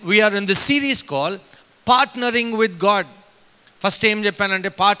we are in the series called Partnering with God. First ఏం చెప్పానంటే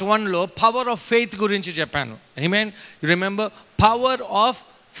part 1లో power of faith గురించి చెప్పాను. Amen. You remember? Power of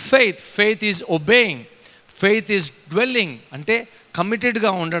faith. Faith is obeying, faith is dwelling, అంటే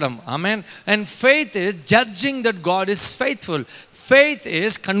కమిటెడ్గా ఉండడం. Amen. And faith is judging that God is faithful. Faith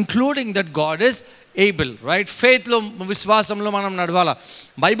is concluding that God is able. Right? ఫెయిత్లో, విశ్వాసంలో మనం నడవాలా.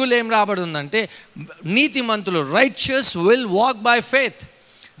 Bible ఏం రాబడిందంటే నీతిమంతులు, righteous will walk by faith.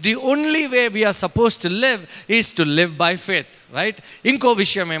 The only way we are suppose to live is to live by faith. Right? ఇంకో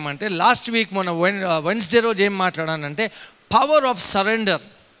విషయం ఏమంటే last week మన Wednesday రోజు ఏం మాట్లాడానంటే పవర్ ఆఫ్ సరెండర్.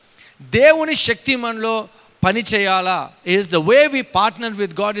 దేవుని శక్తి మనలో పని చేయాలా is the way we partner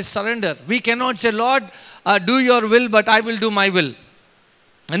with God is surrender. We cannot say lord do your will but I will do my will.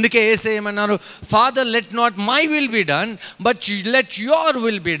 అందుకే యేసయ్య ఏమన్నారు? Father let not my will be done but let your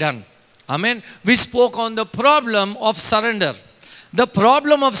will be done. Amen. We spoke on the problem of surrender. The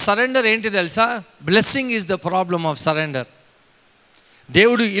problem of surrender ఏంటి తెలుసా? Blessing is the problem of surrender.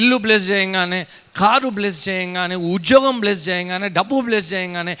 దేవుడు ఇల్లు bless చేయగానే, car bless చేయగానే, ఉద్యోగం bless చేయగానే, డబ్బు bless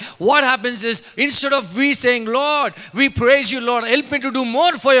చేయగానే what happens is instead of we saying lord we praise you lord help me to do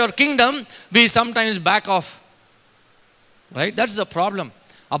more for your Kingdom, we sometimes back of. Right? That's the problem.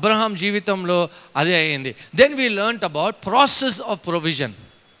 Abraham జీవితంలో అదే అయింది. Then we learned about process of provision.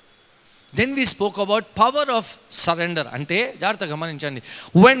 Then we spoke about power of surrender. అంటే జాగ్రత్తగా గమనించండి,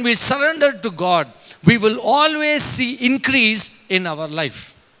 when we surrender to God we will always see increase in our life.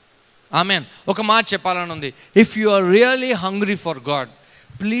 Amen. ఒక మాట చెప్పాలని ఉంది. If you are really hungry for God,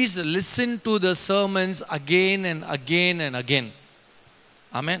 please listen to the sermons again and again and again.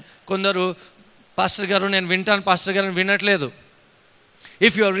 Amen. కొందరు pastor గారు నేను వింటాను, pastor గారు వినట్లేదు.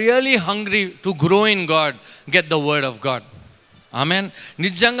 If you are really hungry to grow in God, get the word of God. Amen.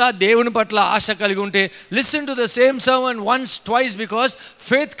 నిజంగా దేవుని పట్ల ఆశ కలిగి ఉంటే listen to the same sermon once, twice, because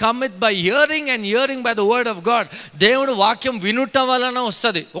faith cometh by hearing and hearing by the word of God. దేవుని వాక్యం వినుట వలన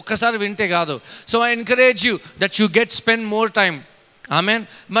వస్తుంది, ఒక్కసారి వింటే కాదు. So I encourage you that you spend more time. Amen.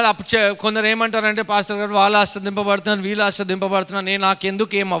 మరి కొందరు ఏమంటారంటే పాస్టర్ గారు వాళ్ళు ఆస్వాదింపబడుతున్నారు, వీళ్ళు ఆస్వాదింపబడుతున్నారు, నేను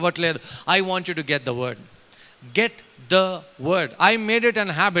నాకెందుకు ఏం అవ్వట్లేదు. I want you to get the word. Get the word. I made it an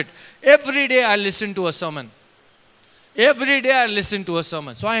habit. Every day I listen to a sermon. Every day I listen to a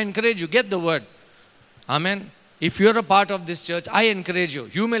sermon. So I encourage you, get the word. Amen. If you're a part of this church, I encourage you.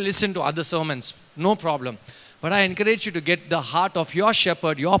 You may listen to other sermons, no problem. But I encourage you to get the heart of your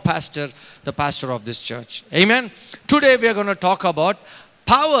shepherd, your pastor, the pastor of this church. Amen. Today we are going to talk about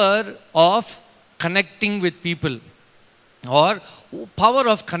power of connecting with people, or power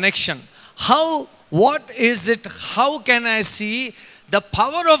of connection. What is it? How can I see the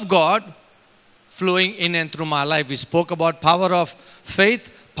power of God flowing in and through my life? We spoke about power of faith,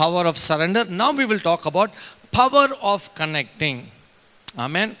 power of surrender. Now we will talk about power of connecting.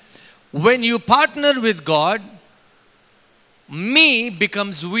 Amen. When you partner with God, me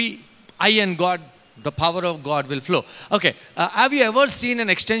becomes we. I and God, the power of God will flow. Okay. Have you ever seen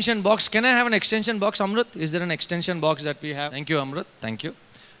an extension box? Can I have an extension box, Amrut? Is there an extension box that we have? Thank you, Amrut. Thank you.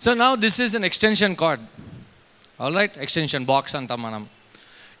 So now this is an extension cord. All right, extension box anta manam.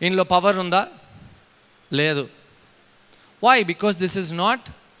 Inlo power unda? Ledu. Why? Because this is not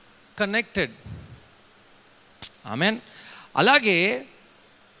connected. Amen. Alage,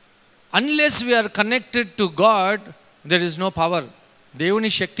 unless we are connected to God, there is no power.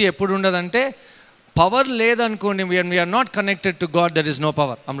 Devuni shakti eppudu undadante power ledanukondi, when we are not connected to God, there is no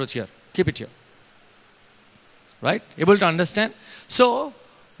power. Amrut, here, keep it here. Right? Able to understand? So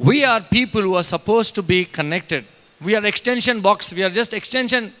we are people who are supposed to be connected. We are extension box. We are just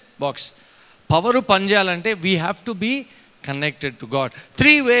extension box. Power panjayalante, we have to be connected to God.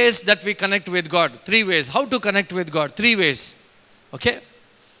 3 ways that we connect with God. 3 ways. How to connect with God? 3 ways. Okay?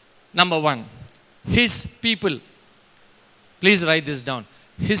 Number 1, His people. Please write this down.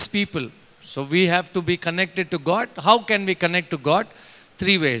 His people. So we have to be connected to God. How can we connect to God?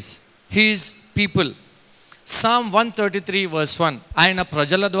 3 ways. His people. Psalm 133 verse 1. ఆయన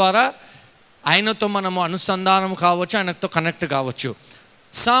ప్రజల ద్వారా ఆయనతో మనము అనుసంధానం కావచ్చు, ఆయనతో connect కావచ్చు.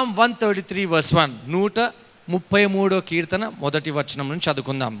 Psalm 133 verse 1. 133వ కీర్తన మొదటి వచనం నుంచి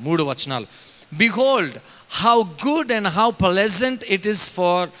చదువుకుందాం. 3 వచనాలు. Behold, how good and how pleasant it is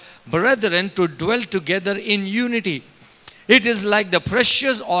for brethren to dwell together in unity. It is like the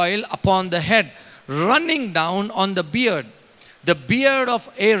precious oil upon the head, running down on the beard of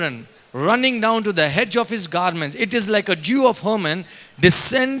Aaron, running down to the hedge of his garments. It is like a dew of Hermon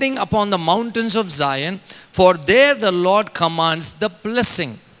descending upon the mountains of Zion, for there the Lord commands the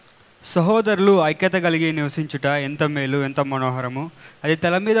blessing. సహోదరులు ఐక్యత కలిగి నివసించుట ఎంత మేలు, ఎంత మనోహరము. అది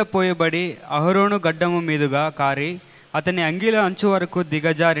తల మీద పోయబడి అహరోను గడ్డము మీదుగా కారి అతని అంగీల అంచు వరకు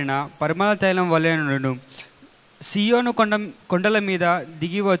దిగజారిన పరిమళ తైలం వలెనుండును. సియోను కొండల మీద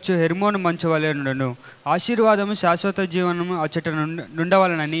దిగివచ్చు హెర్మోను మంచు వలెనుండును. ఆశీర్వాదము శాశ్వత జీవనము అచ్చట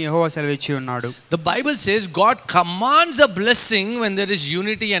నుండవలనని యెహోవా సెలవిచ్చి ఉన్నాడు. The Bible says God commands a blessing when there is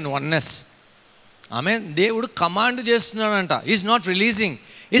unity and oneness. Amen. దేవుడు కమాండ్ చేస్తున్నాడంట. He's not releasing.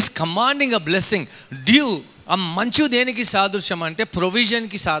 He's commanding a blessing. Due. ఆ మంచు దేనికి సాదృశ్యం అంటే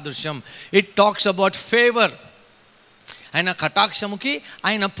ప్రొవిజన్కి సాదృశ్యం. It talks about favour. ఆయన కటాక్షముకి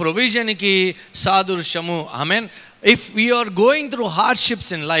ఆయన ప్రొవిజన్కి సాదృశ్యము. Amen. If we are going through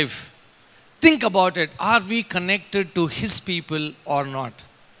hardships in life, think about it. Are we connected to his people or not?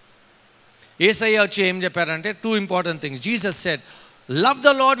 యేసయ్య వచ్చి ఏం చెప్పారంటే 2 important things. Jesus said, love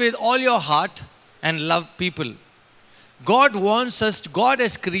the lord with all your heart and love people. God wants us, God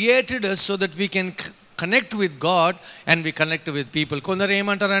has created us so that we can connect with God and we connect with people. కొందరు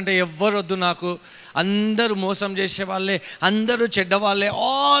ఏమంటారంటే ఎవ్వరు వద్దు నాకు, అందరూ మోసం చేసే వాళ్ళే, అందరూ చెడ్డ వాళ్ళే,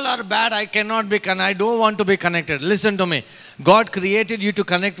 all are bad, I cannot be I don't want to be connected. Listen to me. God created you to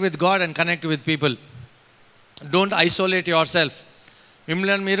connect with God and connect with people. Don't isolate yourself.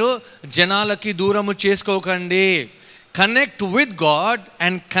 మిమ్మల్ని మీరు జనాలకి దూరము చేసుకోకండి. Connect with God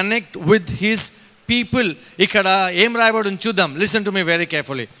and connect with His people. ఇక్కడ ఏం రాయబడి చూద్దాం. Listen to me very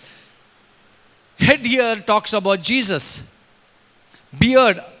carefully. Head here talks about Jesus.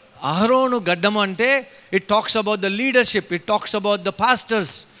 Beard, అహరోను గడ్డము అంటే it talks about the leadership, it talks about the pastors.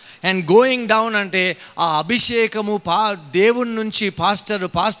 And going down అంటే ఆ అభిషేకము దేవుని నుంచి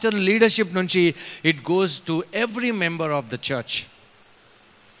పాస్టర్ లీడర్షిప్ నుంచి it goes to every member of the church.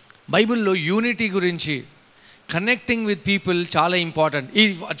 బైబిల్లో యూనిటీ గురించి, కనెక్టింగ్ విత్ పీపుల్ చాలా ఇంపార్టెంట్. ఈ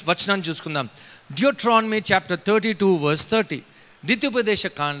వచనాన్ని చూసుకుందాం. Deuteronomy chapter 32 verse 30. ద్వితీయోపదేశ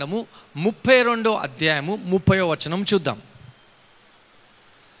కాండము 32వ అధ్యాయము 30వ వచనం చూద్దాం.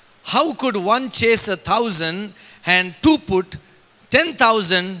 How could one chase 1,000 and two put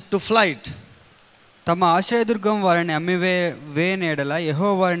 10,000 to flight? తమ ఆశ్రయదుర్గం వారిని వేయని ఎడల,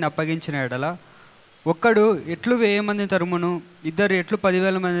 యెహోవా వారిని అప్పగించిన ఎడల, ఒక్కడు ఎట్లు 1000 మందిని తరుమును, ఇద్దరు ఎట్లు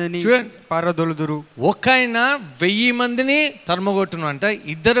 10,000 మందిని పారదొలుదురు. ఒక్కైన 1000 మందిని తరుమగొట్టును అంటే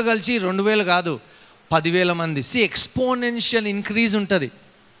ఇద్దరు కలిసి 2,000 కాదు, 10,000 మంది. సి ఎక్స్పోనెన్షియల్ ఇంక్రీజ్ ఉంటుంది.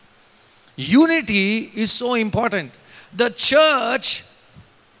 Unity is so important. The church,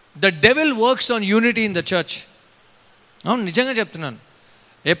 the devil works on unity in the church. అవును, నిజంగా చెప్తున్నాను.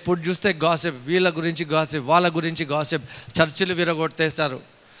 ఎప్పుడు చూస్తే గాసిప్, వీళ్ళ గురించి గాసిప్, వాళ్ళ గురించి గాసిప్, చర్చిలు విరగొట్టేస్తారు.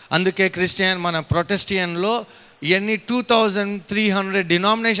 అందుకే మన ప్రొటెస్టియన్లో ఇవన్నీ 2,300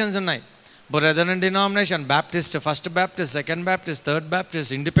 డినామినేషన్స్ ఉన్నాయి. Brethren denomination, baptist, first baptist, second baptist, third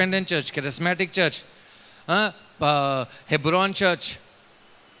baptist, independent church, charismatic church, Hebron church.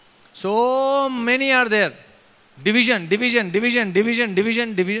 So many are there. Division division division division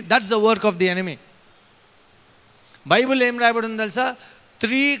division division that's the work of the enemy. Bible ఏం రాయబడి ఉంది తెలుసా?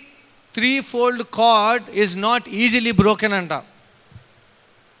 Three fold cord is not easily broken అంట.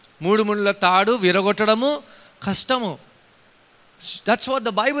 3 ముళ్ళ తాడు విరగొట్టడము కష్టము. That's what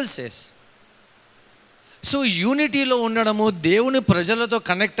the Bible says. So యూనిటీలో ఉండడము, దేవుని ప్రజలతో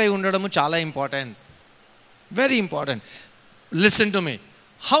కనెక్ట్ అయి ఉండడము చాలా important, very important. Listen to me.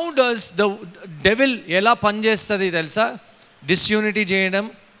 How does the devil ఎలా పనిచేస్తుంది తెలుసా? డిస్యూనిటీ చేయడం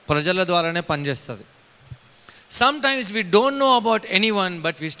ప్రజల ద్వారానే పనిచేస్తుంది. Sometimes we don't know about anyone,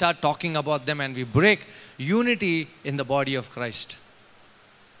 but we start talking about them and we break unity in the body of Christ.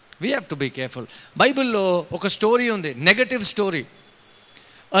 We have to be careful. బైబిల్లో ఒక story ఉంది, negative story.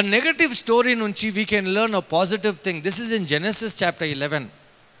 A negative story నుంచి we can learn a positive thing. This is in Genesis chapter 11.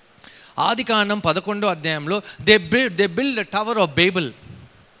 ఆదికాండం 11వ అధ్యాయంలో they build a tower of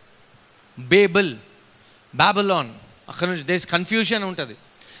Babylon. అక్కడ నుంచి there is confusion ఉంటుంది.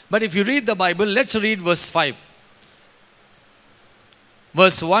 But if you read the Bible, let's read verse 5.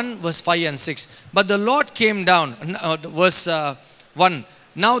 Verse 1, verse 5 and 6. But the Lord came down, verse 1.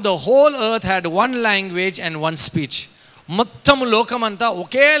 Now the whole earth had one language and one speech. మొత్తము లోకమంతా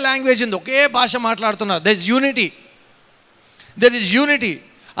ఒకే language ఉంది, ఒకే భాష మాట్లాడుతున్నారు. There is unity.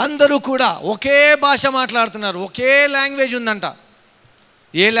 అందరూ కూడా ఒకే భాష మాట్లాడుతున్నారు, ఒకే లాంగ్వేజ్ ఉందంట.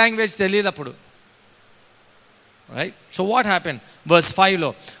 ఏ లాంగ్వేజ్ తెలియదు అప్పుడు, right? So what happen? Verse 5లో,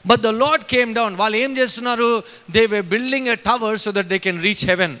 but the Lord came down. వాళ్ళు ఏం చేస్తున్నారు? They were building a tower so that they can reach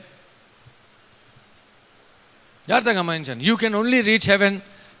heaven. జాగ్రత్తగా గమనించండి. You can only reach heaven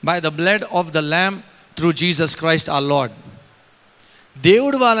by the blood of the lamb through Jesus Christ our Lord.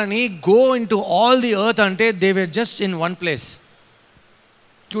 దేవుడు వాళ్ళని go into all the earth అంటే they were just in one place.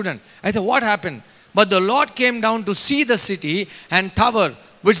 చూడండి, అయితే what happen? But the Lord came down to see the city and tower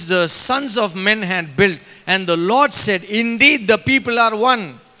which the sons of men had built, and the Lord said, indeed the people are one,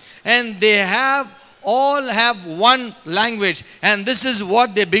 and they have all have one language, and this is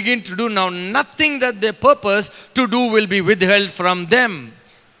what they begin to do now. Nothing that they purpose to do will be withheld from them.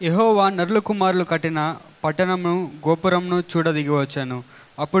 యెహోవా నరుల కుమారులు కట్టిన పట్టణమును గోపురమును చూడదిగి వచ్చాను.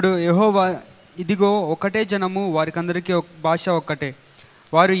 అప్పుడు యెహోవా, ఇదిగో ఒకటే జనము, వారికందరికీ భాష ఒక్కటే.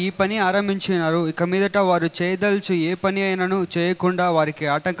 వారు ఈ పని ఆరంభించినారు. ఇక మీదట వారు చేయదలుచు ఏ పని అయినను చేయకుండా వారికి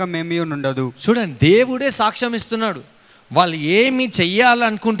ఆటంకం ఏమీ ఉండదు. చూడండి, దేవుడే సాక్ష్యం ఇస్తున్నాడు. వాళ్ళు ఏమి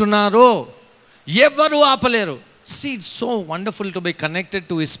చెయ్యాలనుకుంటున్నారో ఎవరు ఆపలేరు. See, it's so wonderful to be connected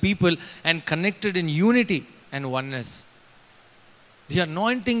to his people and connected in unity and oneness. The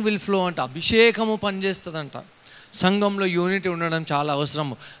anointing will flow అంట, అభిషేకము పనిచేస్తుందంట. సంఘంలో యూనిటీ ఉండడం చాలా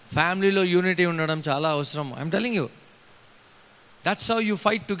అవసరము. ఫ్యామిలీలో యూనిటీ ఉండడం చాలా అవసరము. I'm telling you, that's how you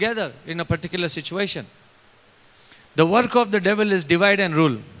fight together in a particular situation. The work of the devil is divide and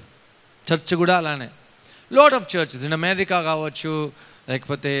rule. Church కూడా అలానే. Lot of churches in America కావచ్చు,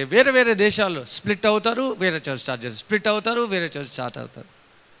 లేకపోతే వేరే వేరే దేశాల్లో స్ప్లిట్ అవుతారు, వేరే చర్చ్ స్టార్ట్ చేస్తారు, స్ప్లిట్ అవుతారు, వేరే చర్చ్ స్టార్ట్ అవుతారు.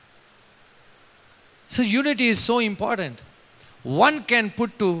 So unity is so important. One can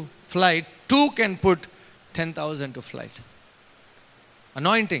put to flight, two can put 10,000 to flight.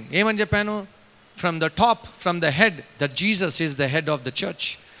 Anointing ఏమని చెప్పాను? From the top, from the head, that Jesus is the head of the church.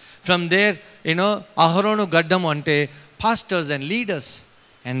 From there అహరోను గడ్డము అంటే pastors and leaders,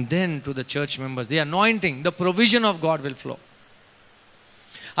 and then to the church members. The anointing, the provision of God will flow.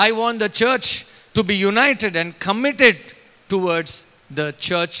 I want the church to be united and committed towards the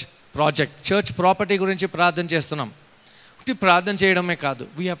church project. Church property గురించి ప్రార్థన చేస్తున్నాం. ఒకటి ప్రార్థన చేయడమే కాదు,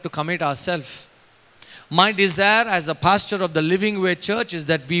 we have to commit ourselves. My desire as a pastor of the Living Way Church is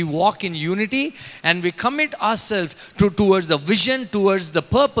that we walk in unity and we commit ourselves towards the vision, towards the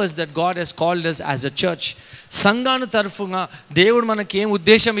purpose that God has called us as a church. సంఘాను తరఫుగా దేవుడు మనకి ఏం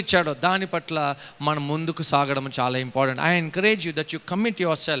ఉద్దేశం ఇచ్చాడో దాని పట్ల మనం ముందుకు సాగడం చాలా important. I encourage you that you commit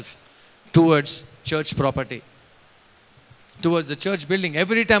yourself towards church property, towards the church building.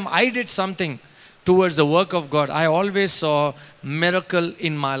 Every time I did something towards the work of God, I always saw miracle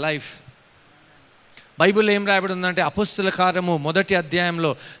in my life. Bible ఏం రాయబడి ఉందంటే అపోస్తల కార్యము 1వ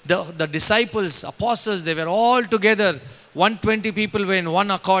అధ్యాయంలో the disciples, apostles, they were all together. 120 people were in one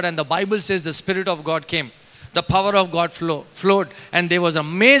accord, and the Bible says the Spirit of God came. The power of God flowed, and there was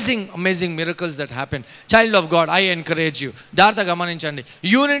amazing miracles that happened. Child of God, I encourage you, dartha gamaninchandi,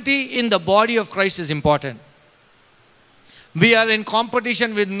 unity in the body of Christ is important. We are in competition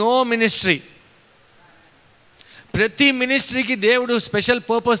with no ministry. Prati ministry ki devudu special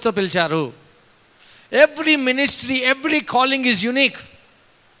purpose tho pilcharu. Every ministry, every calling is unique,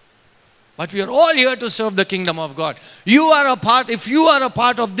 but we are all here to serve the kingdom of God. If you are a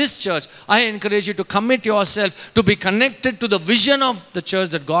part of this church, I encourage you to commit yourself to be connected to the vision of the church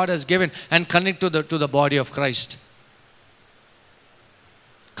that God has given and connect to the body of Christ.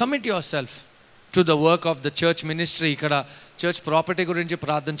 Commit yourself to the work of the church ministry. Ikkada church property gurinchi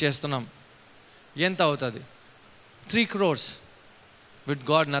ప్రార్థన చేస్తున్నాం. ఎంత అవుతుంది? 3 crores. With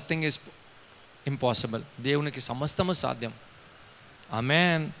God nothing is impossible. దేవునికి సమస్తము సాధ్యం.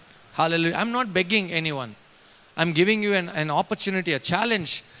 Amen. Hallelujah. I'm not begging anyone. I'm giving you an opportunity, a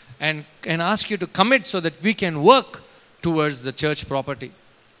challenge, and ask you to commit so that we can work towards the church property.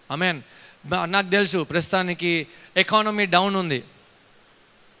 Amen. నాకు తెలుసు ప్రస్తుతానికి economy down ఉంది.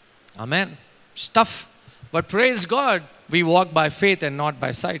 Amen. Stuff. But praise God, we walk by faith and not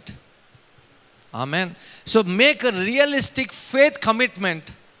by sight. Amen. So make a realistic faith commitment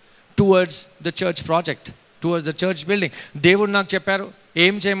towards the church project, towards the church building. దేవుడు నాకు చెప్పారు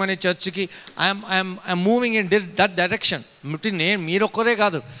ఏం చేయమని చర్చ్కి. I'm moving in that direction. నేను మీరొక్కరే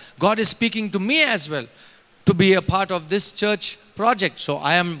కాదు, God is speaking to me as well to be a part of this church project. So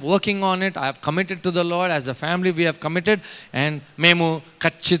I'm working on it. I have committed to the Lord. As a family we have committed, and మేము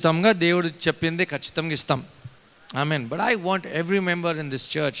ఖచ్చితంగా దేవుడు చెప్పింది ఖచ్చితంగా ఇస్తాం. Amen. But I want every member in this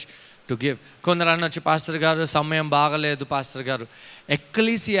church to give. కొందరు అనొచ్చు, pastor గారు సమయం బాగలేదు పాస్టర్ గారు.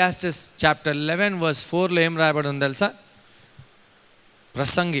 ఎక్లీసియాస్టిస్ చాప్టర్ 11 verse 4లో ఏం రాయబడి ఉంది తెలుసా?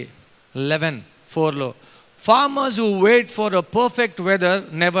 ప్రసంగి 11:4లో, farmers who wait for a perfect weather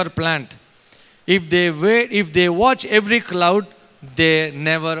never plant. If they watch every cloud, they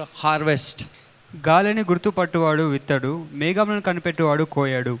never harvest. గాలిని గుర్తుపట్టువాడు విత్తడు, మేఘములను కనిపెట్టువాడు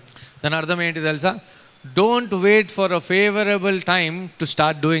కోయడు. దాని అర్థం ఏంటి తెలుసా? Don't wait for a favorable time to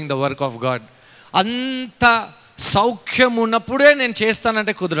start doing the work of God. అంత సౌఖ్యం ఉన్నప్పుడే నేను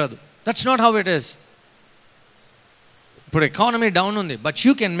చేస్తానంటే కుదరదు. That's not how it is. ఇప్పుడు ఎకానమీ డౌన్ ఉంది, but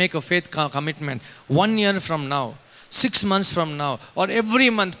you can make a faith commitment 1 year from now, 6 months from now, or every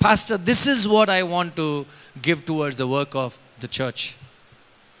month. Pastor, this is what I want to give towards the work of the church.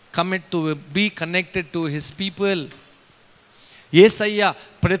 Commit to be connected to his people. యేసయ్య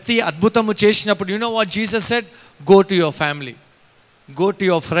ప్రతి అద్భుతము చేసినప్పుడు, you know what Jesus said? Go to your family, go to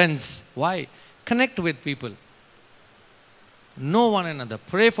your friends. Why? Connect with people, know one another,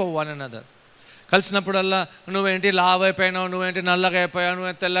 pray for one another. కలిసినప్పుడల్లా నువ్వేంటి లావ్ అయిపోయినావు, నువ్వేంటి నల్లగా అయిపోయావు,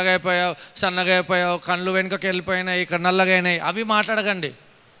 నువ్వేంటి తెల్లగా అయిపోయావు, సన్నగా అయిపోయావు, కళ్ళు వెనుకకి వెళ్ళిపోయినాయి, ఇక్కడ నల్లగా అయినాయి, అవి మాట్లాడకండి.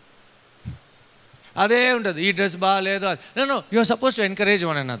 అదే ఉంటుంది, ఈ డ్రెస్ బాగాలేదు. No, you are suppose to encourage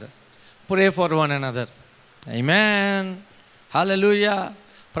one another, pray for one another. Amen, hallelujah.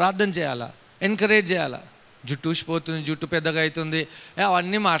 ప్రార్థన చేయాలా, ఎంకరేజ్ చేయాలా. జుట్టు ఊసిపోతుంది, జుట్టు పెద్దగా అవుతుంది,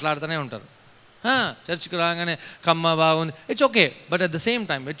 అవన్నీ మాట్లాడుతూనే ఉంటారు. చర్చ్కి రాగానే కమ్మ బాగుంది, it's okay. But at the same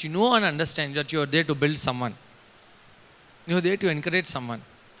time but you know and understand that you are there to build someone, you are there to encourage someone.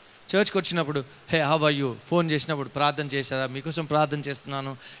 చర్చ్కి వచ్చినప్పుడు hey how are you, phone చేసినప్పుడు ప్రార్థన చేశారా, మీకోసం ప్రార్థన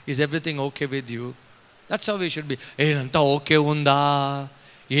చేస్తున్నాను, is everything okay with you? That's how we should be. అంతా okay ఉందా,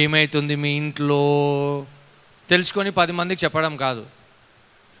 ఏమవుతుంది మీ ఇంట్లో తెలుసుకొని 10 మందికి చెప్పడం కాదు.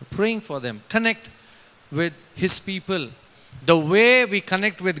 Praying for them, connect with his people. The way we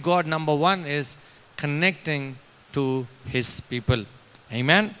connect with God, number one, is connecting to his people.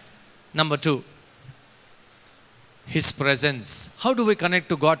 Amen. Number 2, his presence. How do we connect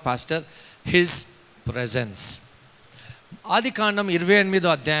to God, pastor? His presence. ఆదికాండం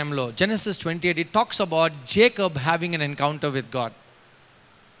 28వ అధ్యాయంలో, Genesis 28, it talks about Jacob having an encounter with God.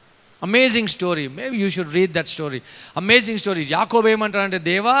 Amazing story. Maybe you should read that story. Amazing story. యాకోబు ఏమంటాడంటే,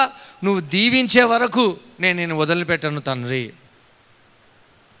 దేవా నువ్వు దీవించే వరకు నేను వదిలిపెట్టను తండ్రి.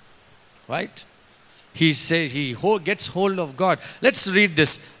 Right? He says he gets hold of God. Let's read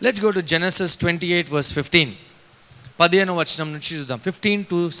this. Let's go to Genesis 28 verse 15. 15వ వచనం నుంచి చూద్దాం. 15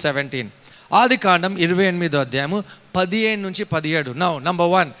 to 17. ఆదికాండం 28వ అధ్యాయము 15 నుంచి 17. Now, number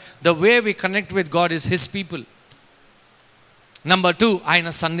 1, the way we connect with God is his people. Number 2, ఆయన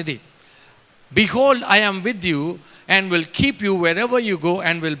సన్నిధి. Behold, I am with you and will keep you wherever you go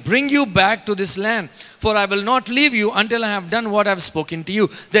and will bring you back to this land. For I will not leave you until I have done what I have spoken to you.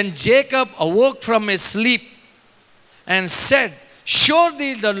 Then Jacob awoke from his sleep and said,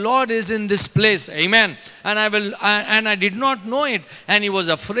 surely the Lord is in this place. Amen. And I did not know it. And he was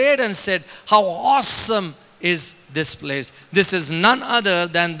afraid and said, how awesome is this place. This is none other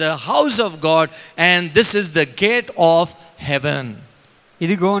than the house of God, and this is the gate of heaven.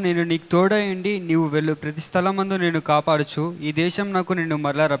 ఇదిగో నేను నీకు తోడయండి, నీవు వెళ్ళు ప్రతి స్థలమందు నేను కాపాడుచు ఈ దేశం నాకు నిన్ను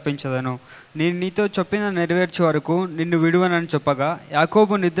మరలా రప్పించదను. నేను నీతో చెప్పిన నెరవేర్చే వరకు నిన్ను విడువనని చెప్పగా,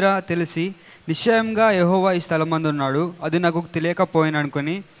 యాకోబు నిద్ర తెలిసి నిశ్చయంగా యెహోవా ఈ స్థలమందున్నాడు, అది నాకు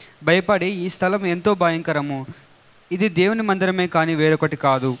తెలియకపోయిననుకొని భయపడి, ఈ స్థలం ఎంతో భయంకరము, ఇది దేవుని మందిరమే కానీ వేరొకటి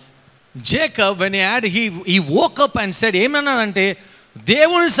కాదు. Jacob, when he woke up and said, ఏమన్నాడంటే,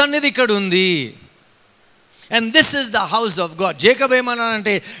 దేవుని సన్నిధి ఇక్కడ ఉంది, and this is the house of God. Jacob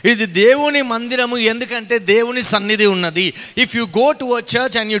ఏమన్నాడంటే, ఇది దేవుని మందిరము, ఎందుకంటే దేవుని సన్నిధి ఉన్నది. If you go to a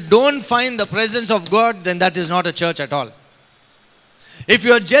church and you don't find the presence of God, then that is not a church at all. If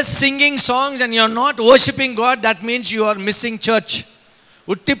you are just singing songs and you are not worshiping God, that means you are missing church.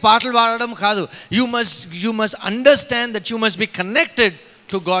 ఉట్టి పాటలు పాడడం కాదు. You must understand that you must be connected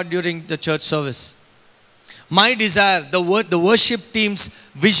to God during the church service. My desire, the worship team's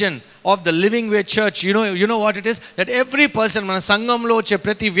vision of the Living Way Church, you know what it is? That every person, మన సంఘంలో వచ్చే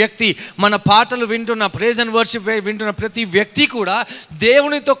ప్రతి వ్యక్తి, మన పాటలు వింటున్న, praise and worship వింటున్న ప్రతి వ్యక్తి కూడా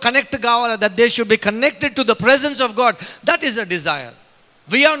దేవునితో కనెక్ట్ కావాలి. that they should be connected to the presence of God. That is a desire.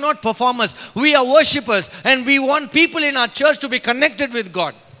 We are not performers, we are worshippers, and we want people in our church to be connected with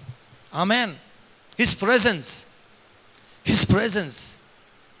God. Amen. His presence, his presence,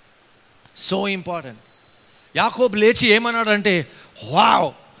 so important. యాకోబు లేచి ఏమన్నాడంటే, wow,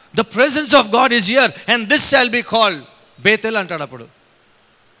 the presence of God is here and this shall be called Bethel అంటాడు. అప్పుడు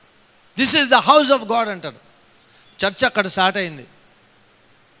this is the house of God అంటాడు. Church అక్కడ start అయింది.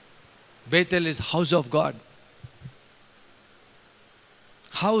 Bethel is house of God,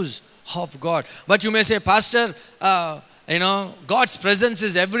 house of God. But you may say, pastor, God's presence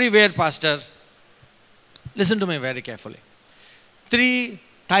is everywhere, pastor. Listen to me very carefully. 3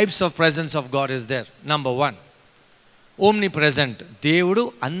 types of presence of God is there. Number 1, omnipresent. దేవుడు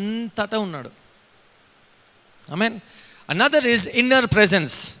అంతటా ఉన్నాడు. ఆమేన్. Another is inner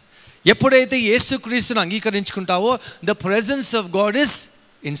presence. ఎప్పుడైతే యేసుక్రీస్తును అంగీకరించుకుంటావో, the presence of God is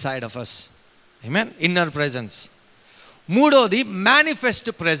inside of us. Amen. Inner presence. మూడోది manifest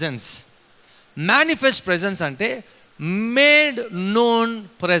presence. Manifest presence అంటే made known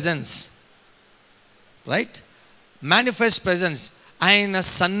presence. Right? Manifest presence, ఆయన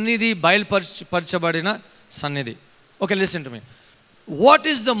సన్నిధి బయలుపరచబడిన సన్నిధి. Okay, listen to me. What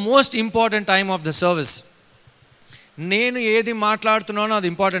is the most important time of the service? నేను ఏది మాట్లాడుతున్నానో అది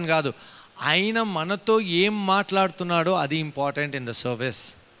important కాదు. ఆయన మనతో ఏం మాట్లాడుతున్నాడో అది important in the service.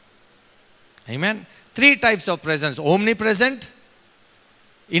 Amen. 3 types of presence: omni present,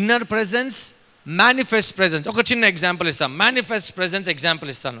 inner presence, manifest presence. ఒక చిన్న ఎగ్జాంపుల్ ఇస్తాను, మేనిఫెస్ట్ ప్రెజెన్స్ ఎగ్జాంపుల్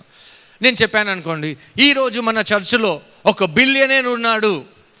ఇస్తాను. నేను చెప్పాను అనుకోండి, ఈరోజు మన చర్చిలో ఒక బిలియనర్ ఉన్నాడు,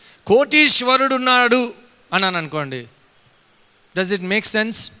 కోటీశ్వరుడు ఉన్నాడు అన్నాను అనుకోండి, డస్ ఇట్ మేక్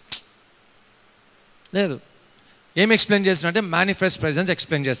సెన్స్? లేదు. ఏం ఎక్స్ప్లెయిన్ చేస్తున్నా అంటే మేనిఫెస్ట్ ప్రెజెన్స్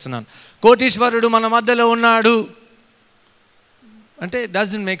ఎక్స్ప్లెయిన్ చేస్తున్నాను. కోటీశ్వరుడు మన మధ్యలో ఉన్నాడు అంటే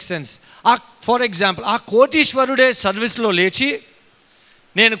doesn't make sense. For example, ఆ కోటీశ్వరుడే సర్వీస్లో లేచి,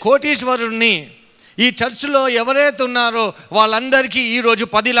 నేను కోటీశ్వరుడిని, ఈ చర్చిలో ఎవరైతే ఉన్నారో వాళ్ళందరికీ ఈరోజు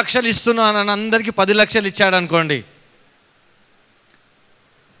 10 లక్షలు ఇస్తున్నానని అందరికీ 10 లక్షలు ఇచ్చాడు అనుకోండి,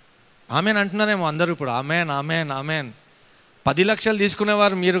 ఆమెన్ అంటున్నారేమో అందరూ ఇప్పుడు. Amen amen amen. 10 లక్షలు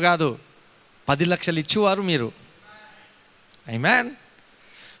తీసుకునేవారు మీరు కాదు, 10 లక్షలు ఇచ్చేవారు మీరు. ఆమెన్.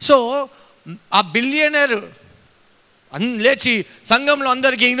 సో ఆ బిలియనర్ లేచి సంఘంలో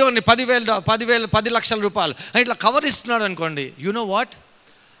అందరికీ 10 లక్షల రూపాయలు ఇట్లా కవర్ ఇస్తున్నాడు అనుకోండి, you know what,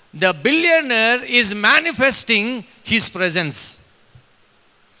 the billionaire is manifesting his presence.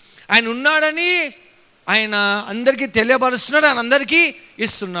 ఆయన ఉన్నాడని ఆయన అందరికీ తెలియపరుస్తున్నాడు, ఆయన అందరికీ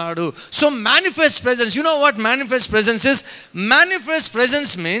ఇస్తున్నాడు. So manifest presence, you know what manifest presence is? Manifest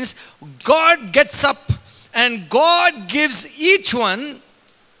presence means God gets up and God gives each one,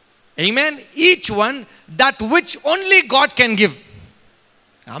 amen, each one that which only God can give.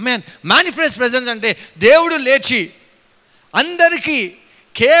 Amen. Manifest presence అంటే దేవుడు లేచి అందరికీ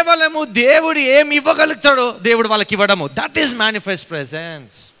కేవలము దేవుడు ఏమి ఇవ్వగలుగుతాడో దేవుడు వాళ్ళకి ఇవ్వడము. That is manifest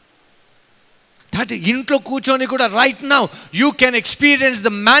presence. That ఇంట్లో కూర్చొని కూడా right now you can experience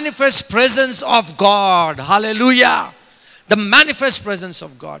the manifest presence of God. Hallelujah. The manifest presence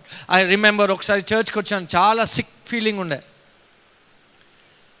of God. I remember ఒకసారి చర్చ్కి వచ్చాను, చాలా సిక్ ఫీలింగ్ ఉండే,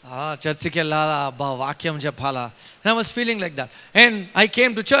 చర్చ్కి వెళ్ళాలా, అబ్బా వాక్యం చెప్పాలా, and I was feeling like that. And I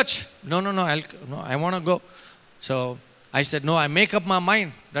came to church, no I want go. So I said no, I make up my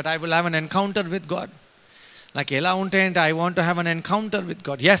mind that I will have an encounter with God. నాకు ఎలా ఉంటాయంటే I want to have an encounter with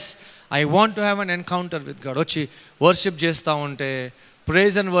God. Yes, I want to have an encounter with God. వచ్చి worship చేస్తూ ఉంటే,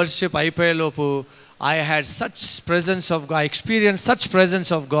 praise and worship అయిపోయేలోపు I had such presence of God, I experienced such presence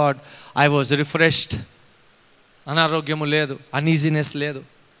of God, I was refreshed. అనారోగ్యము లేదు, uneasiness లేదు.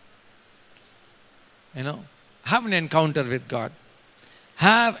 You know, have an encounter with God.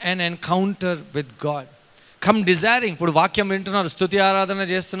 Have an encounter with God. Come desiring. ఇప్పుడు వాక్యం వింటున్నారు, స్తుతి ఆరాధన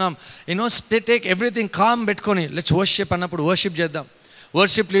చేస్తున్నాం, you know, take everything calm పెట్టుకొని let's worship అన్నప్పుడు worship చేద్దాం.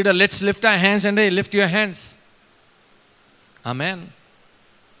 Worship leader, let's lift our hands, and lift your hands. Amen.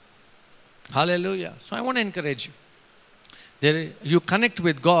 Hallelujah. So I want to encourage you. You connect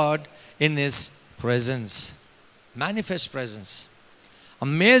with God in His presence. Manifest presence.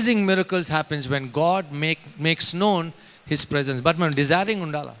 Amazing miracles happens when God makes known His presence. But man desiring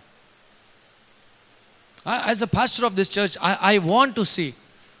undala. As a pastor of this church, I want to see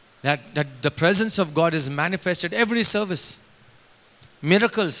that the presence of God is manifested every service.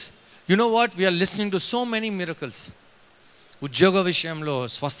 Miracles. You know what? We are listening to so many miracles. ఉద్యోగ విషయంలో,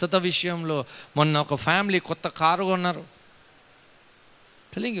 స్వస్థత విషయంలో, మొన్న ఒక family కొత్త car కొన్నారు.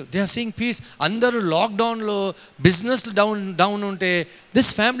 Telling you, they are seeing piece. అందరూ లాక్డౌన్లో బిజినెస్ డౌన్ ఉంటే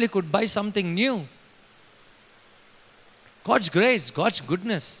this family could buy something new. God's grace, God's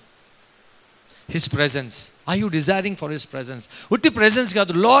goodness, His presence. Are you desiring for His presence? ఉట్టి ప్రెజెన్స్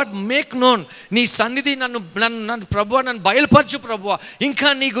కాదు, లార్డ్ మేక్ నోన్, నీ సన్నిధి నన్ను ప్రభువా, నన్ను బయలుపరచు ప్రభువా, ఇంకా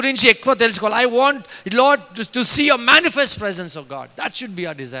నీ గురించి ఎక్కువ తెలుసుకోవాలి. I want lord to see a manifest presence of God. That should be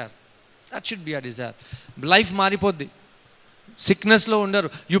our desire. That should be our desire. Life మారిపోద్ది, సిక్నెస్లో ఉండరు.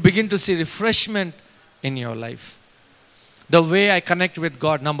 You begin to see refreshment in your life. The way I connect with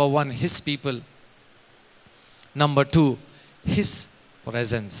God, number 1, His people. Number 2, His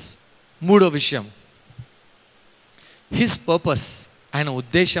presence. మూడో విషయం, his purpose. ఆయన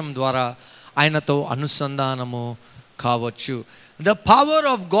ఉద్దేశం ద్వారా ఆయనతో అనుసంధానము కావచ్చు. The power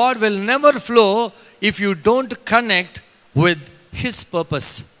of God will never flow if you don't connect with his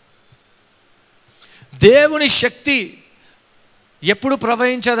purpose. దేవుని శక్తి ఎప్పుడు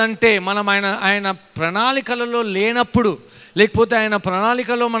ప్రవహించదంటే మనం ఆయన ప్రణాళికలలో లేనప్పుడు, లేకపోతే ఆయన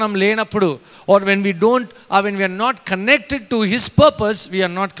ప్రణాళికలో మనం లేనప్పుడు, or when we don't, or when we are not connected to his purpose,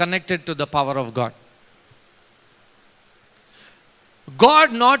 we are not connected to the power of God.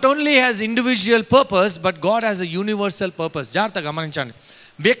 God not only has individual purpose, but God has a universal purpose. జాగ్రత్తగా గమనించండి.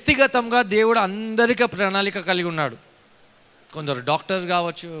 వ్యక్తిగతంగా దేవుడు అందరికీ ప్రణాళిక కలిగి ఉన్నాడు. కొందరు doctors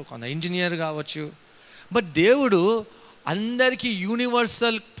కావచ్చు, కొందరు ఇంజనీర్ కావచ్చు, బట్ దేవుడు అందరికీ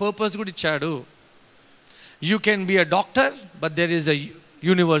యూనివర్సల్ పర్పస్ కూడా ఇచ్చాడు. You can be a doctor, but there is a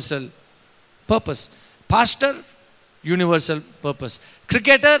universal purpose. Pastor, universal purpose.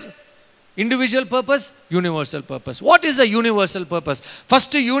 Cricketer, individual purpose, universal purpose. What is the universal purpose?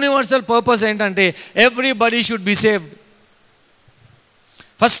 First universal purpose ఏంటంటే everybody should be saved.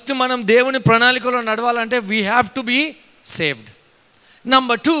 First మనం దేవుని ప్రణాళికలో నడవాలంటే we have to be saved.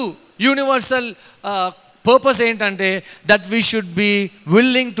 Number 2, universal purpose ఏంటంటే that we should be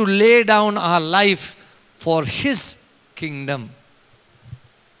willing to lay down our life for his kingdom.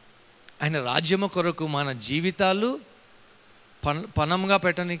 ఆయన రాజ్యము కొరకు మన జీవితాలు పణంగా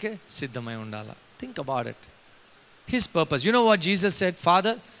పెట్టడానికే సిద్ధమై ఉండాలి. Think about it. His purpose. You know what Jesus said?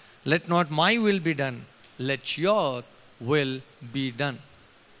 Father, let not my will be done, let your will be done.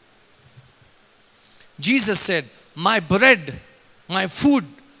 Jesus said, my bread, my food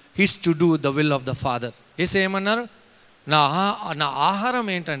is to do the will of the father. ఏమన్నారు? నా ఆహారం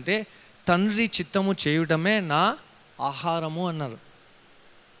ఏంటంటే తండ్రి చిత్తము చేయటమే నా ఆహారము అన్నారు.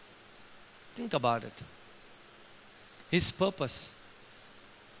 Think about it. His purpose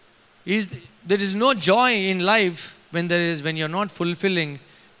is, there is no joy in life when you're not fulfilling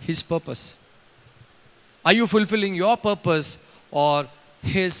his purpose. Are you fulfilling your purpose or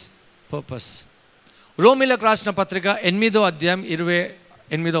his purpose? రోమీలకు రాసిన పత్రిక 8వ అధ్యాయం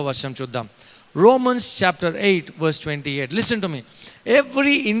 28వ వచనం చూద్దాం. Romans chapter 8 verse 28. Listen to me.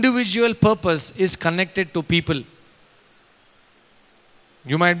 Every individual purpose is connected to people.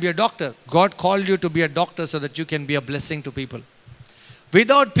 You might be a doctor. God called you to be a doctor so that you can be a blessing to people.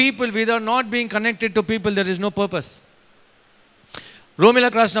 Without people, without not being connected to people, there is no purpose.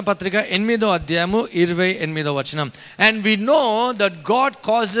 రోమీలకు రాసిన పత్రిక 8వ అధ్యాయము 28వ వచనం. And we know that God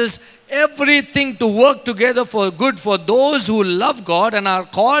causes everything to work together for good for those who love God and are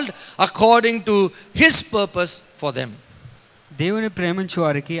called according to his purpose for them. దేవుని ప్రేమించు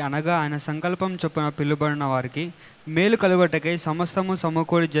వారికి అనగా ఆయన సంకల్పం చొప్పున పిలువబడిన వారికి మేలు కలుగటకై సమస్తము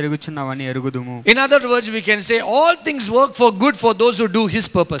సమకూడి జరుగుచున్నవని ఎరుగుదుము. In other words, we can say all things work for good for those who do his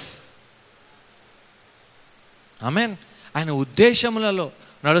purpose. Amen. ఆయన ఉద్దేశములలో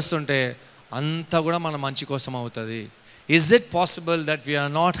నడుస్తుంటే అంతా కూడా మన మంచి కోసం అవుతుంది. Is it possible that we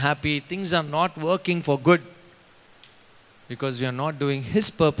are not happy, things are not working for good because we are not doing his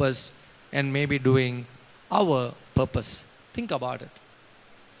purpose and maybe doing our purpose? Think about it.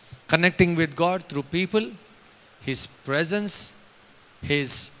 Connecting with God through people, his presence,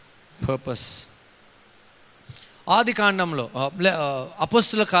 his purpose. ఆది కాండంలో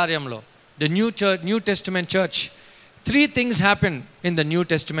అపోస్తుల కార్యంలో the New Testament church, 3 things happened in the New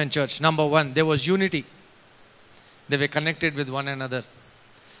Testament church. Number 1, there was unity. They were connected with one another.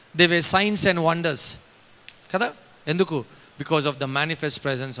 There were signs and wonders. Kada? Enduku? Because of the manifest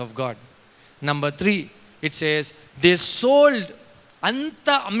presence of God. Number 3, it says they sold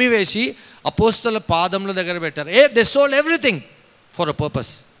anta అమ్మివేసి అపోస్తల పాదముల దగ్గర పెట్టారు. They sold everything for a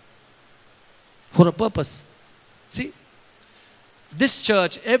purpose. For a purpose. See, this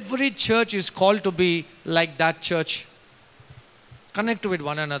church, every church is called to be like that church. Connect with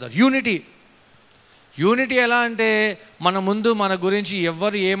one another. Unity. Unity ఎలా అంటే మన ముందు మన గురించి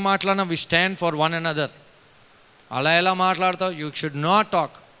ఎవరు ఏం మాట్లాడినా we stand for one another. అలా ఎలా మాట్లాడతావు? You should not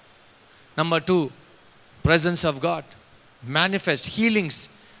talk. Number 2, presence of God. Manifest. Healings.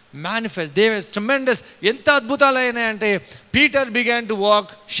 Manifest. They were tremendous. ఎంత అద్భుతాలు అయినాయంటే పీటర్ began to walk,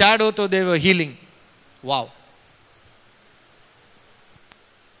 షాడోతో they were healing. Wow.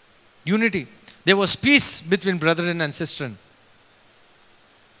 Unity. There was peace between brethren and sistren.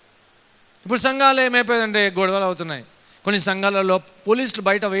 ఇప్పుడు సంఘాలు ఏమైపోయిందంటే గొడవలు అవుతున్నాయి. కొన్ని సంఘాలలో పోలీసులు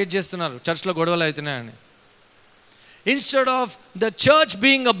బయట వెయిట్ చేస్తున్నారు చర్చ్లో గొడవలు అవుతున్నాయని. Instead of the church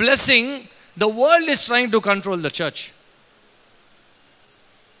being a blessing, the world is trying to control the church.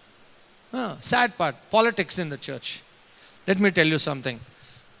 Sad part, politics in the church. Let me tell you something.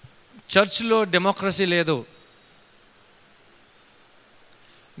 చర్చ్లో డెమోక్రసీ లేదు.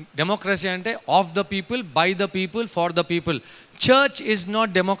 డెమోక్రసీ అంటే of the people, by the people, for the people. Church is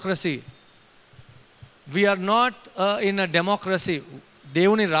not democracy. We are not in a democracy.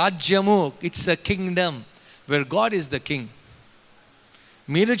 దేవుని రాజ్యము, it's a kingdom where God is the king.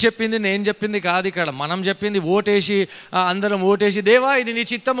 మీరు చెప్పింది నేను చెప్పింది కాదు. ఇక్కడ మనం చెప్పింది ఓటేసి అందరం ఓటేసి దేవా ఇది నీ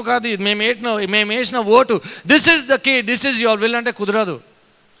చిత్తము కాదు, మేము వేసిన vote, this is the key, this is your will అంటే కుదరదు.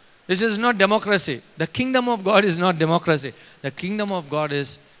 This is not democracy. The kingdom of God is not democracy. The kingdom of God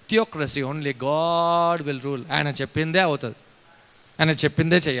is theocracy. Only God will rule. ఆయన చెప్పిందే అవుతుంది, ఆయన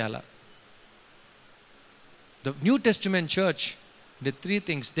చెప్పిందే చేయాలి. The New Testament church did 3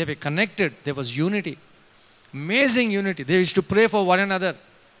 things. They were connected. There was unity. Amazing unity. They used to pray for one another.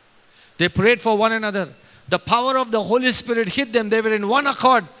 They prayed for one another. The power of the Holy Spirit hit them. They were in one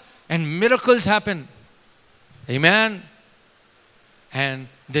accord and miracles happened. Amen. And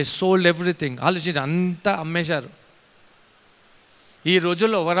they sold everything. ఆలోచించి అంతా అమ్మేశారు. ఈ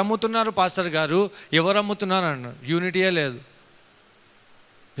రోజుల్లో ఎవరు అమ్ముతున్నారు pastor గారు, ఎవరు అమ్ముతున్నారు అన్నారు. యూనిటీయే లేదు.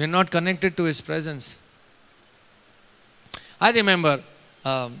 We are not connected to his presence. I remember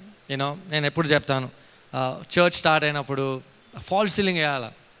నేను ఎప్పుడు చెప్తాను, చర్చ్ స్టార్ట్ అయినప్పుడు ఫాల్ సీలింగ్ వేయాలి.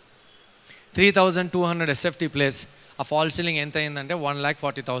 3,200 SFT ప్లేస్. ఆ ఫాల్ సీలింగ్ ఎంత అయిందంటే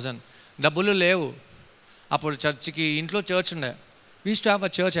 1,40,000. డబ్బులు లేవు అప్పుడు చర్చ్కి. ఇంట్లో చర్చ్ ఉండే. We used to have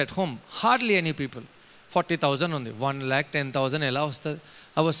a church at home, hardly any people. 40,000 ఉంది. 1,10,000 ఎలా వస్తుంది?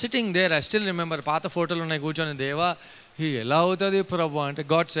 I was sitting there. I still remember. పాత ఫోటోలు ఉన్నాయి. కూర్చొని, దేవా ఎలా అవుతుంది ప్రభు అంటే,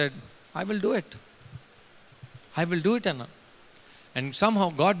 God said I will do it, I will do it అన్న. And somehow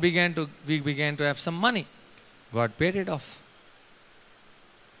we began to have some money. God paid it off.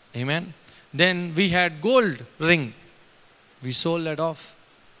 Amen. Then we had gold ring. We sold that off.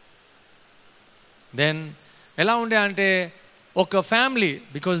 Then ela unde ante oka family,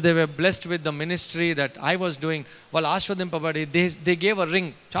 because they were blessed with the ministry that I was doing, వాళ్ళు ఆశీర్వదింపబడి they gave a ring.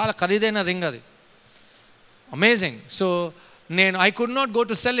 చాలా ఖరీదైన ring అది. Amazing. So I could not go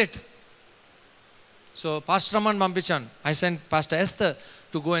to sell it. So pastor అమ్మని పంపించాను. I sent pastor Esther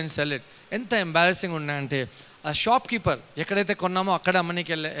to go and sell it. ఎంత embarrassing ఉన్నాయంటే, ఆ shop keeper ఎక్కడైతే కొన్నామో అక్కడ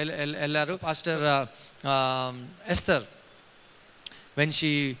అమ్మనికి వెళ్ళారు. Pastor Esther, when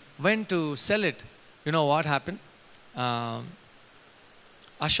she went to sell it, you know what happen?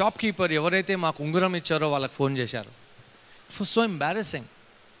 ఆ shop keeper ఎవరైతే మాకు ఉంగరం ఇచ్చారో వాళ్ళకి ఫోన్ చేశారు. It was so embarrassing.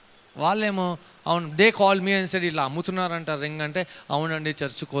 వాళ్ళేమో అవును, they call me and said ఇలా అమ్ముతున్నారంట రింగ్ అంటే, అవునండి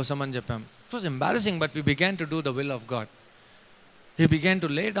చర్చ్ కోసం అని చెప్పాము. It was embarrassing, but we began to do the will of God. We began to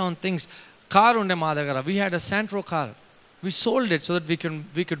lay down things. Car unde ma dagara. We had a Santro car. We sold it so that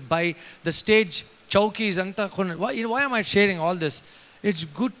we could buy the stage chowkis anta. Why am I sharing all this? It's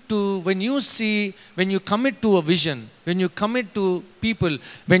good to, when you commit to a vision, when you commit to people,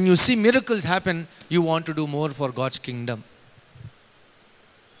 when you see miracles happen, you want to do more for God's kingdom.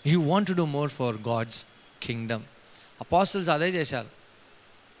 You want to do more for God's kingdom. Apostles ade chesaru.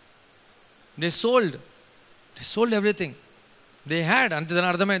 They sold everything they had. Ante dan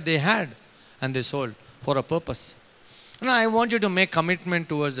ardhamain, they had and they sold for a purpose. Now I want you to make commitment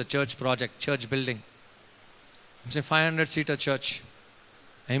towards the church project, church building. It's a 500-seater church.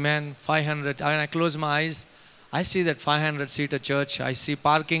 Amen. 500. When I close my eyes, I see that 500-seater church. I see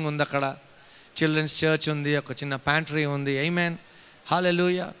parking undi akkada, children's church undi, oka chinna pantry undi. Amen.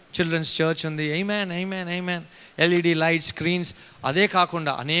 Hallelujah. Children's church undi. Amen, amen, amen. LED lights, screens. అదే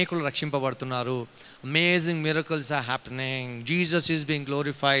కాకుండా అనేకులు రక్షింపబడుతున్నారు. Amazing miracles are happening. Jesus is being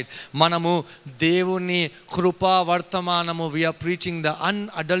glorified. మనము దేవుని కృపా వర్తమానము, we are preaching the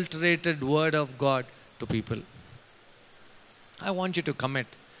unadulterated word of God to people. I want you to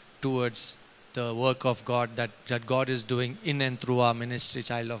commit towards the work of God that God is doing in and through our ministry,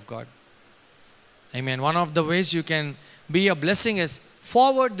 child of God. Amen. One of the ways you can be a blessing is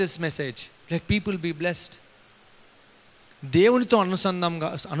forward this message. Let people be blessed. దేవునితో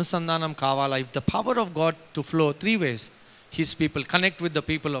అనుసంధానం కావాలా? If the power of God to flow, 3 ways. His people, connect with the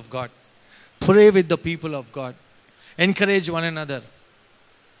people of God, pray with the people of God, encourage one another.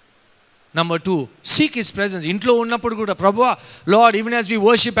 Number 2, seek His presence. ఇంట్లో ఉన్నప్పుడు కూడా, ప్రభువా, Lord, even as we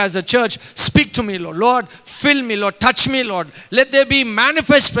worship as a church, speak to me, Lord. Lord, fill me, Lord, touch me, Lord. Let there be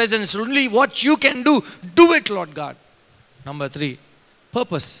manifest presence. Only what you can do it, Lord God. Number 3,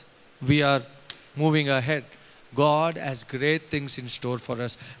 purpose. We are moving ahead. God has great things in store for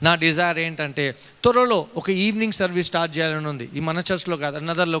us. నా Dzire ఏంటంటే, త్వరలో ఒక evening service start చేయాలని ఉంది. ఈ మన చర్చ్లో కాదు,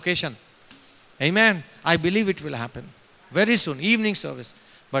 another location. Amen. I believe it will happen very soon, evening service.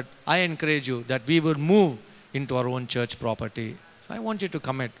 But I encourage you that we will move into our own church property. So I want you to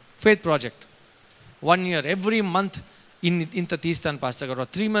commit. Faith project. 1 year, every month ఇంత తీస్తాను pastor గారు.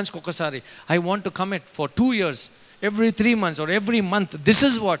 3 months ఒకసారి. I want to commit for 2 years. Every 3 months or every month. This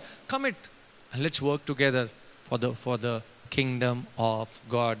is what. Commit. And let's work together for the kingdom of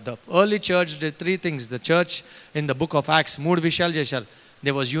God. The early church did 3 things. The church in the book of Acts, 3 విషయాలు చేశారు.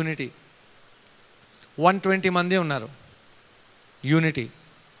 There was unity. 120 మంది ఉన్నారు. Unity.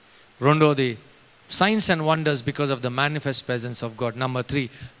 రెండోది, signs and wonders because of the manifest presence of God. Number 3,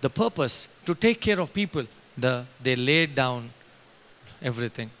 the purpose to take care of people. They laid down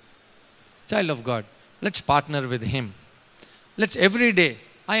everything. Child of God, let's partner with Him. Let's every day,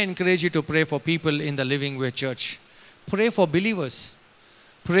 I encourage you to pray for people in the Living Way Church. Pray for believers.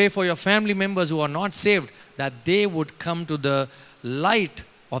 Pray for your family members who are not saved, that they would come to the light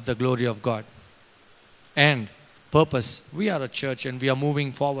of the glory of God. And purpose, we are a church and we are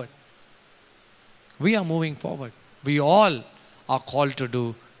moving forward. We are moving forward. We all are called to do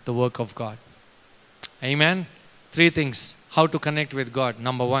the work of God. Amen. Three things how to connect with God.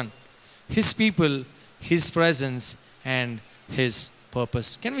 Number one, His people, His presence, and His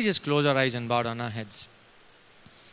purpose. Can we just close our eyes and bow down our heads?